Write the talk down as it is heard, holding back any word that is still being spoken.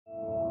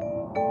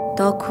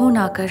তখন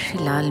আকাশে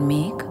লাল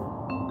মেঘ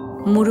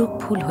মুরুক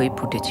ফুল হয়ে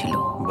ফুটেছিল।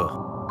 বাহ,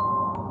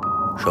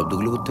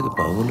 শব্দগুলো কোত্থেকে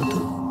পাওয়া বলো তো?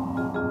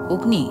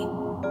 অগ্নি,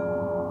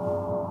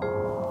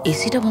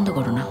 এসিটা বন্ধ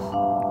করো না।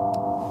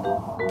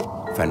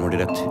 ফ্যান মোডে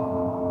রাখছি।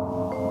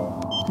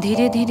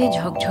 ধীরে ধীরে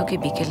ঝকঝকে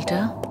বিকেলটা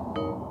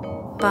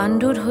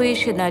পাণ্ডুর হয়ে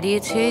এসে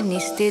দাঁড়িয়েছে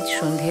নিস্তেজ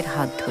সন্ধ্যের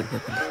হাত ধরবে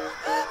বলে।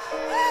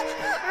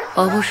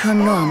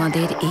 অবসন্ন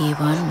আমাদের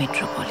A1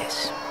 মেট্রোপলিস,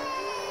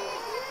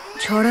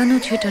 ছড়ানো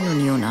ছেটানো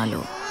নিয়ন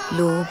আলো,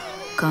 লোভ,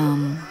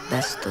 কাম,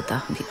 ব্যস্ততা,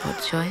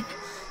 বিপর্যয়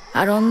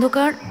আর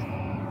অন্ধকার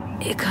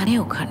এখানে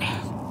ওখানে।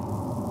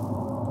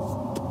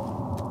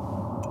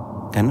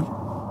 কেন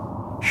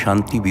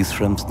শান্তি,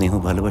 বিশ্রাম, স্নেহ,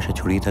 ভালোবাসা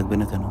ছড়িয়ে থাকবে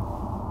না কেন?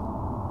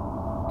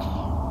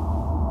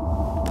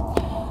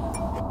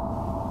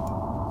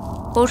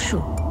 পরশু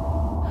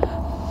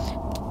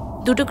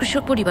দুটো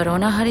কৃষক পরিবার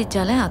অনাহারের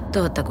জ্বালায়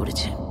আত্মহত্যা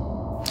করেছে।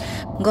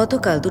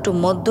 গতকাল দুটো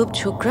মদ্যপ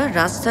ছোকরা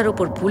রাস্তার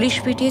ওপর পুলিশ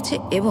পিটিয়েছে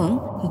এবং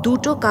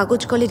দুটো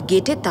কাগজ কলের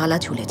গেটে তালা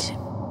ঝুলেছে।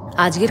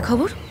 আজকের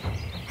খবর,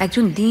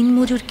 একজন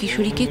দিনমজুর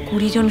কিশোরীকে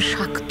 20 জন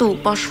শাক্ত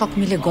উপাসক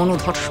মিলে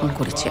গণধর্ষণ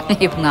করেছে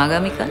এবং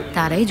আগামীকাল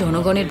তারাই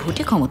জনগণের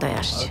ভোটে ক্ষমতায়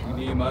আসছে।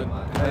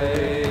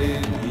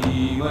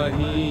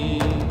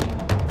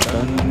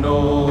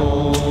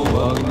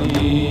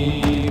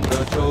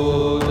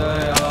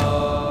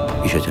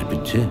 বিষয়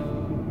পিচ্ছে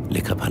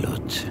লেখা ভালো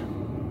হচ্ছে,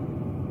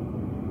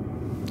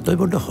 তবে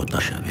বড্ড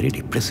হতাশা, ভেরি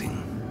ডিপ্রেসিং।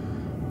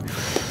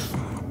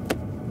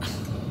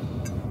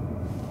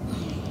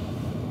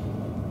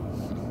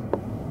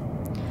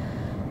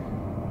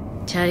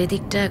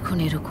 চারিদিকটা এখন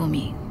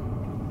এরকমই,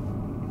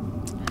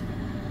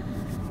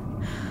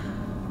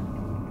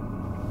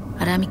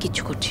 আর আমি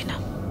কিচ্ছু করছি না।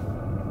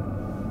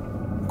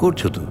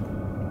 করছো তো,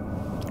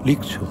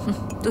 লিখছো।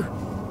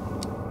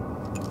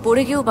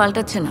 পড়ে কেউ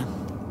পাল্টাচ্ছে না।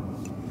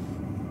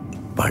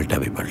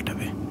 পাল্টাবে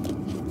পাল্টাবে,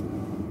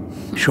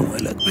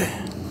 সময় লাগবে।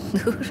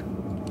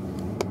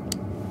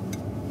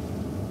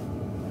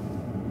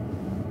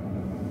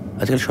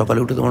 আজকাল সকালে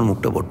উঠে তোমার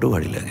মুখটা বড্ড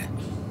ভারী লাগে।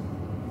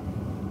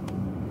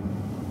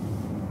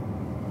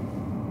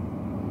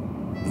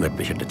 ব্লাড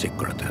প্রেশারটা চেক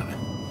করাতে হবে।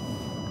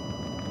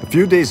 A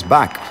few days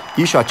back,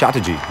 Isha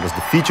Chatterjee was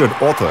the featured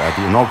author at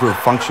the inaugural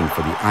function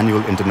for the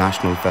annual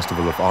International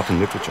Festival of Art and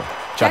Literature.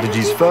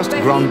 Chatterjee's first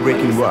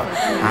groundbreaking work,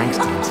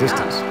 Angst and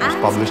Existence, was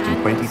published in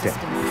 2010.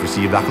 It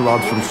received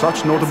accolades from such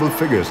notable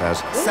figures as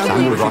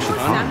Samuel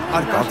Rajatava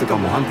and Kartika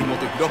Mohanty.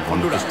 She won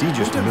the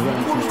prestigious Miller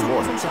and Cruz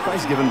Award, a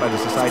prize given by the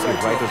Society of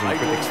Writers and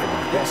Critics for the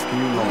best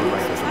new novel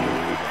writers in the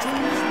world.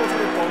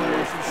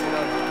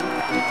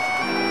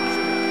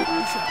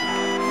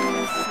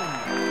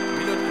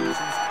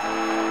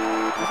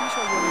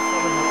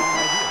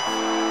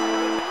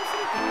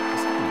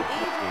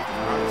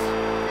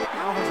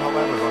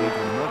 However, run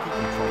into murky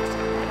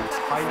controversy and it's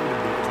highly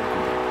debatable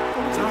today.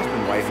 It has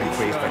been widely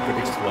praised by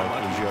critics throughout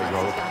Asia,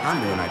 Europe, and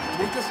the United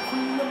States.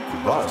 The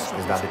buzz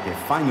is that it may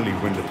finally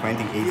win the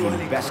 2018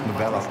 Best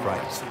Novella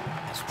Prize,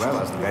 as well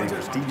as the very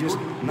prestigious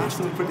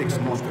National Critics'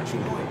 Non-Fiction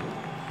Award.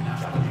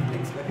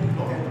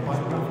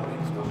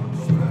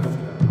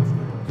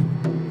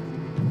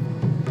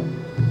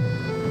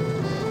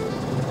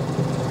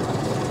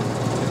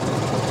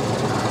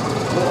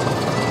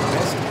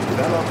 Best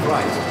Novella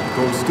Prize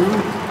goes to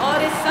और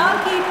इस साल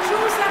की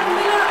truce and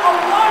Miller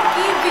award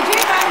की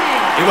विजेता है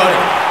এবারে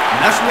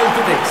national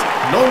critics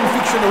non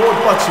fiction award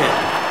পাচ্ছেন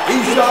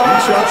ঈশা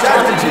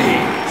চ্যাটার্জি।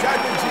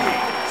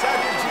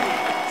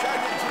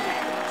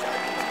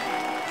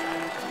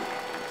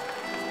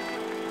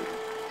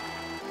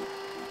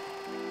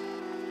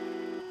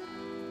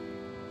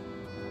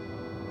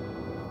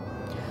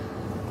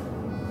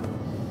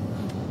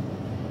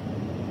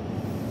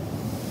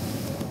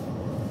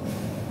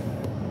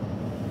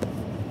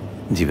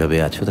 যেভাবে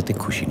আছো তাতে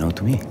খুশি নও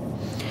তুমি?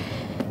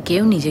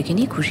 কেউ নিজেকে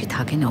নিয়ে খুশি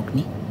থাকে না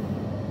অগ্নি,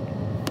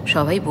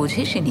 সবাই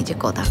বোঝে সে নিজে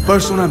কথা।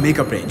 পার্সোনা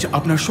মেকআপ রেঞ্জ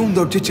আপনার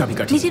সৌন্দর্যের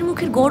চাবিকাঠি। নিজের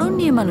মুখের গড়ন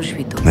নিয়ে মানুষ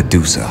ভীত।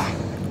 Medusa,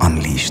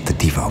 unleash the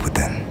diva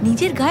within.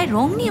 নিজের গায়ের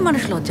রং নিয়ে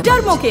মানুষ লজ্জা।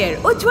 डर्मो केयर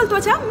उज्जवल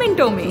त्वचा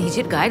मिनटों में।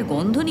 নিজের গায়ের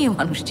গন্ধ নিয়ে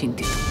মানুষ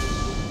চিন্তিত।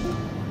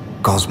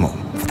 Cosmo,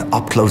 for the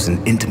up-close and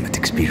intimate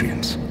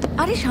experience.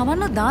 আরে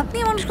সামান্য দাঁত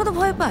নিয়ে মানুষ কত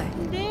ভয় পায়।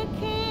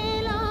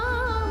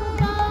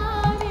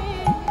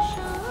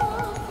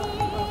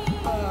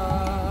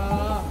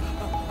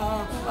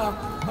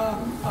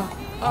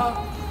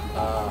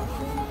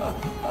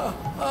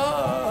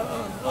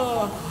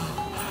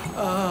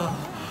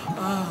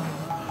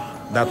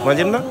 দাঁত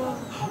মাজেন না?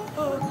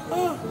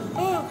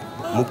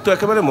 মুখ তো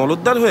একেবারে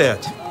মলদ্দার হয়ে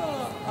আছে।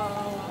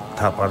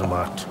 থাপার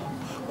মাঠ,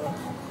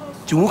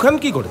 চুমু খান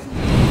কি করে?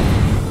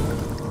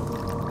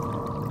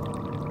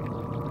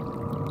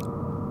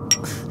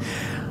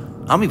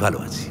 আমি ভালো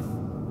আছি।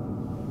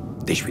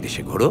 দেশ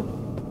বিদেশে ঘোরো,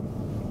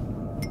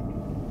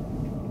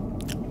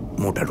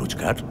 মোটা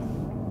রোজগার,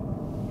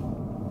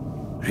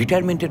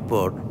 রিটায়ারমেন্টের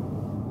পর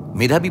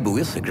মেধাবী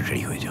বউয়ের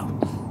সেক্রেটারি হয়ে যাও।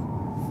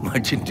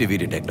 মার্চেন্ট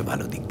টিভির এটা একটা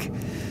ভালো দিক।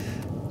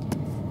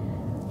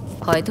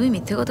 হয় তুমি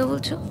মিথ্যে কথা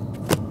বলছো,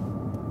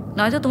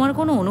 নয়তো তোমার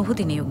কোনো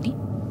অনুভূতি নেই অগ্নি।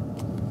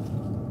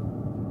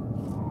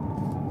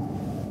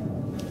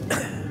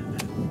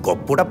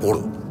 গপ্পটা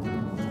পড়ো।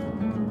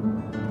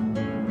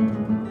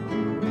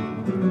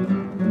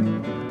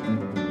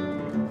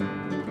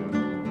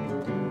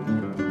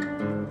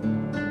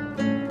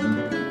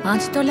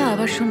 পাঁচতলা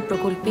আবাসন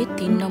প্রকল্পে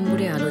 ৩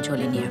 নম্বরে আলো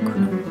জ্বলেনি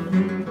এখনো,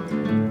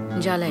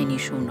 জ্বালায়নি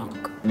সৌনক।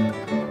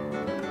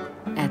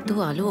 এত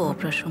আলো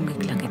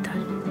অপ্রাসঙ্গিক লাগে তার।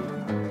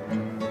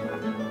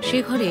 সে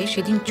ঘরে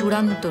সেদিন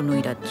চূড়ান্ত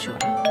নৈরাজ্য,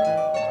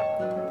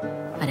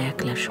 আর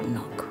একলা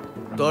সৌনক।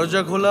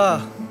 দরজা খোলা।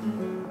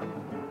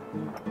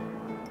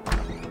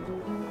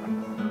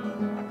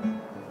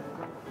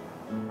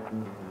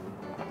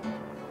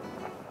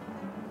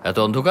 এত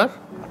অন্ধকার?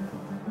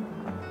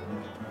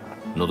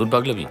 নতুন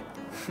পাগলামি?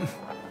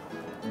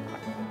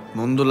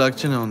 মন্দ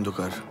লাগছে না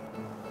অন্ধকার।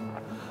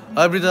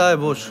 আয় বৃথা, আয়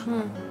বস।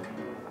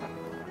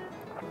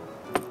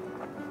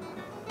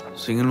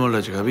 সিঙ্গেল মল্ট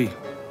আছে, খাবি?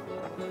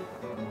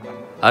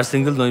 আর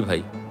সিঙ্গেল নই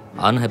ভাই,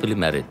 আনহ্যাপিলি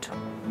ম্যারিড।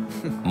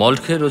 মল্ট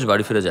খেয়ে রোজ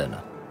বাড়ি ফিরে যায় না।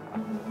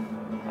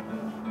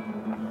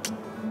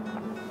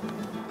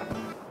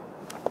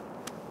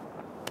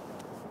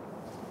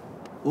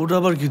 ওটা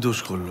আবার কি দোষ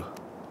করলো?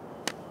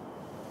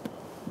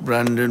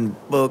 ব্র্যান্ডন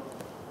বাক,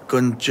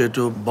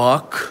 কনচেটো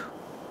বাক।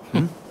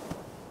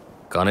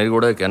 কানের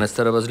গোড়ায়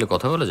ক্যানেস্তারা বাজলে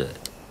কথা বলা যায়?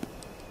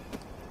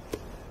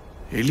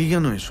 এলি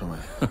কেন এই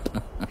সময়?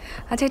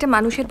 আচ্ছা, এটা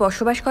মানুষের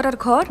বসবাস করার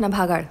ঘর না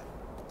ভাগাড়?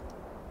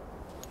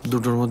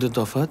 দুটোর মধ্যে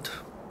তফাৎ।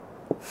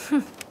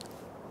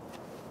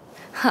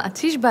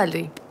 আছিস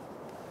ভালোই,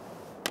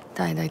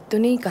 তাই দায়িত্ব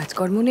নেই,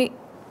 কাজকর্ম নেই,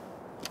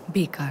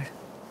 বেকার।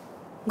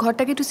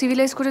 ঘরটাকে একটু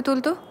সিভিলাইজ করে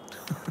তুলতো।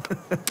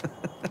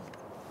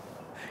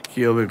 কি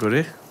হবে করে?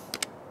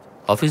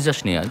 অফিস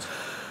যাসনি আজ?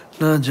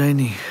 না,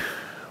 যাইনি।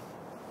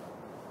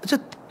 আচ্ছা,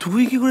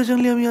 তুই কি করে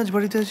জানলি আমি আজ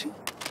বাড়িতে আছি?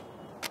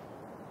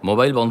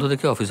 মোবাইল বন্ধ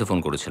দেখে অফিসে ফোন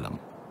করেছিলাম।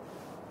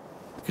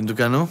 কিন্তু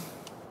কেন?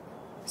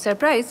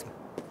 সারপ্রাইজ?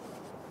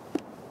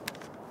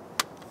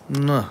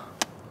 না,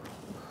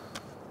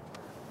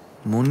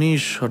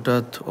 মনীষ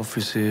হঠাৎ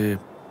অফিসে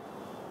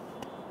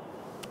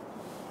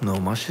 9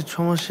 মাসে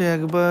 6 মাসে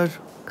একবার।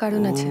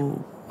 কারণ আছে।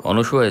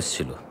 অনুসুয়া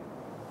এসেছিল।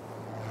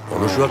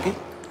 অনুসুয়া কি?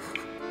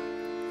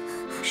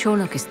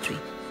 সৌনক স্ত্রী।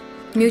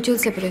 মিউচুয়াল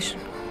সেপারেশন,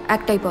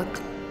 একটাই পথ।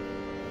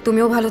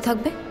 তুমিও ভালো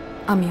থাকবে,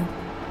 আমিও।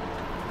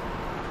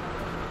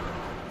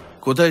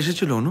 কোথায়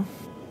এসেছিল অনু?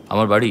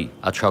 আমার বাড়ি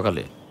আজ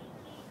সকালে।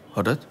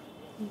 হঠাৎ?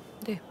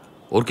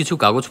 ওর কিছু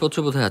কাগজপত্র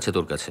বোধহয় আছে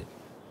তোর কাছে।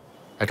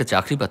 একটা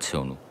চাকরি পাচ্ছে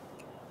অনু।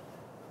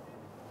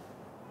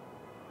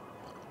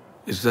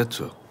 Is that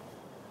so?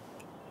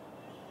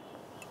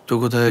 তো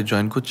কোথায়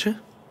জয়েন করছে?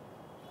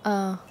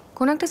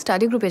 কোন একটা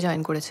স্টাডি গ্রুপে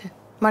জয়েন করেছে,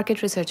 মার্কেট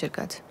রিসার্চের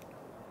কাজ।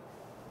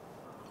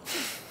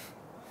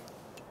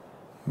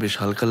 বেশ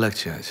হালকা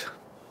লাগছে আজ।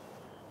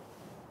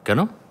 কেন?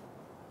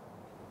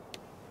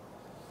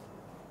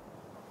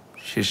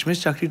 শেষমেশ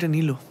চাকরিটা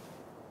নিল।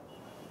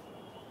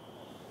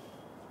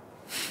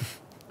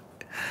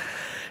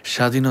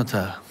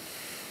 স্বাধীনতা।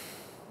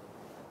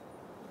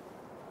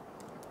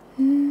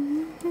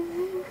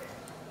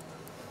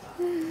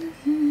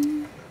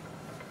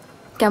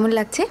 কেমন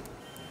লাগছে?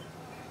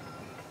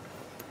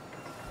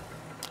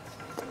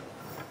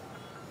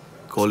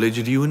 কলেজ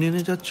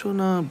রিউনিয়নে যাচ্ছ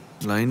না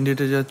ব্লাইন্ড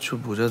ডেটে যাচ্ছ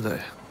বোঝা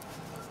দেয়।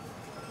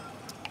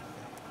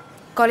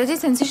 কলেজে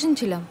সেন্সেশন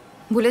ছিলাম,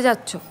 ভুলে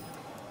যাচ্ছ।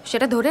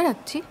 সেটা ধরে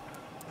রাখছি।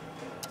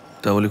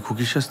 তাহলে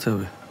খুকি সাজতে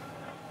হবে।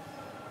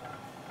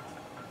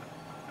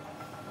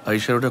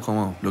 আইসার ওটা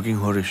কমাও, লুকিং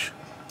হরিশ।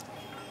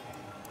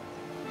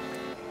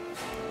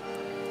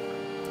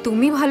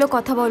 তুমি ভালো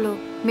কথা বলো,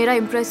 মেয়েরা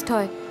ইমপ্রেসড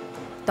হয়।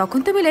 তখন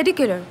তুমি lady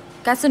killer,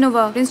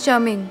 Casanova, Prince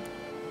charming,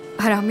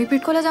 আর আমি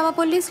পিটকলা জামা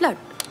পরলি স্লাট।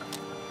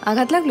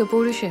 আঘাত লাগলো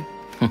পৌরুষে?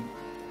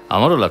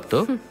 আমারও লাগতো।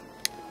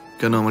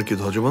 কেন, আমার কি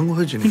ধ্বজভঙ্গ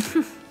হয়েছে নাকি?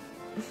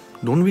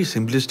 ডোন্ট বি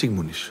সিম্পলিস্টিক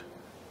মনীষ।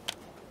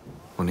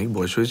 অনেক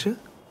বয়স হয়েছে,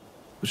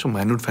 ওসব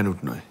ম্যানুট ফ্যানুট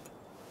নয়।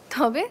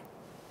 তবে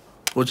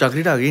ও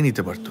চাকরিটা আগেই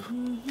নিতে পারতো।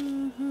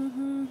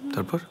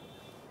 তারপর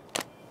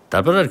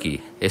তারপর আর কি,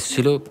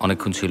 এসছিল,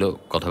 অনেকক্ষণ ছিল,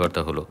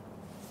 কথাবার্তা হলো।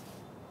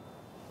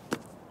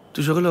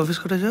 তুই সকালে অফিস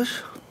করে যাস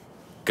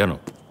কেন?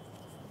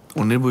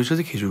 অন্যের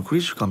বয়সে খেজুর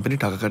করিস, কোম্পানি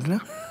টাকা কাটে না?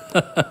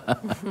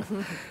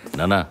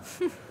 না না,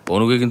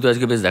 অনুকে কিন্তু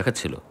আজকে বেশ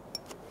দেখাচ্ছিল।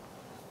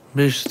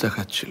 বেশ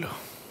দেখাচ্ছিল।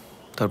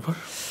 তারপর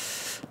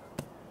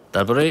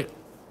তারপরে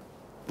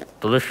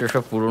তোদের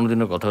সেসব পুরোনো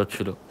দিনের কথা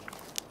হচ্ছিল।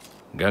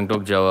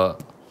 গ্যাংটক যাওয়া,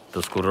 তো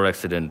স্কুটার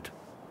অ্যাক্সিডেন্ট।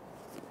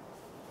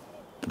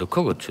 দুঃখ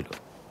করছিল,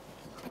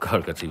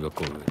 কার কাছেই বা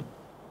করবে।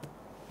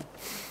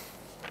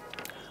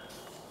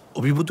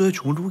 অভিভূত হয়ে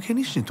চুমুটুমু খেয়ে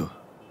নিসনি তো?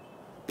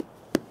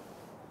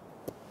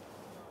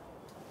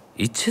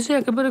 ইচ্ছে যে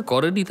একেবারে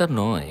করেনি তার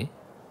নয়,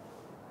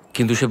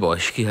 কিন্তু সে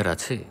বয়স কি আর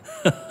আছে?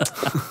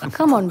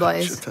 Come on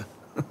boys,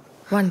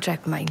 one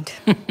track mind.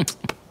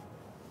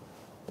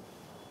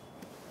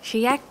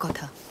 সেই এক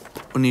কথা।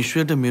 ও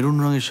নিশ্চয়ই একটা মেরুন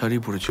রঙের শাড়ি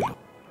পরেছিল।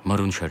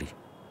 মারুন শাড়ি?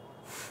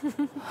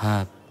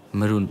 হ্যাঁ,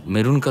 মেরুন,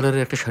 মেরুন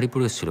কালারের একটা শাড়ি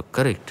পরে এসেছিল,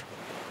 কারেক্ট।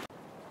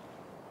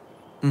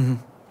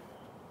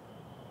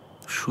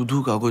 শুধু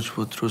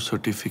কাগজপত্র,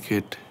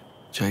 সার্টিফিকেট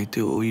চাইতে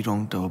ওই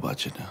রংটাও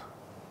বাঁচে না।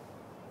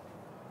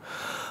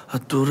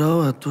 আর তোরাও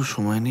এত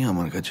সময় নিয়ে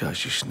আমার কাছে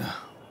আসিস না।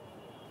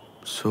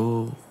 সো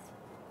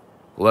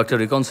ও একটা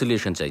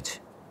রিকনসিলিয়েশন চাইছে,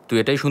 তুই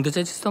এটাই শুনতে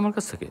চাইছিস তো আমার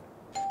কাছ থেকে?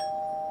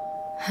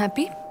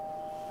 হ্যাপি?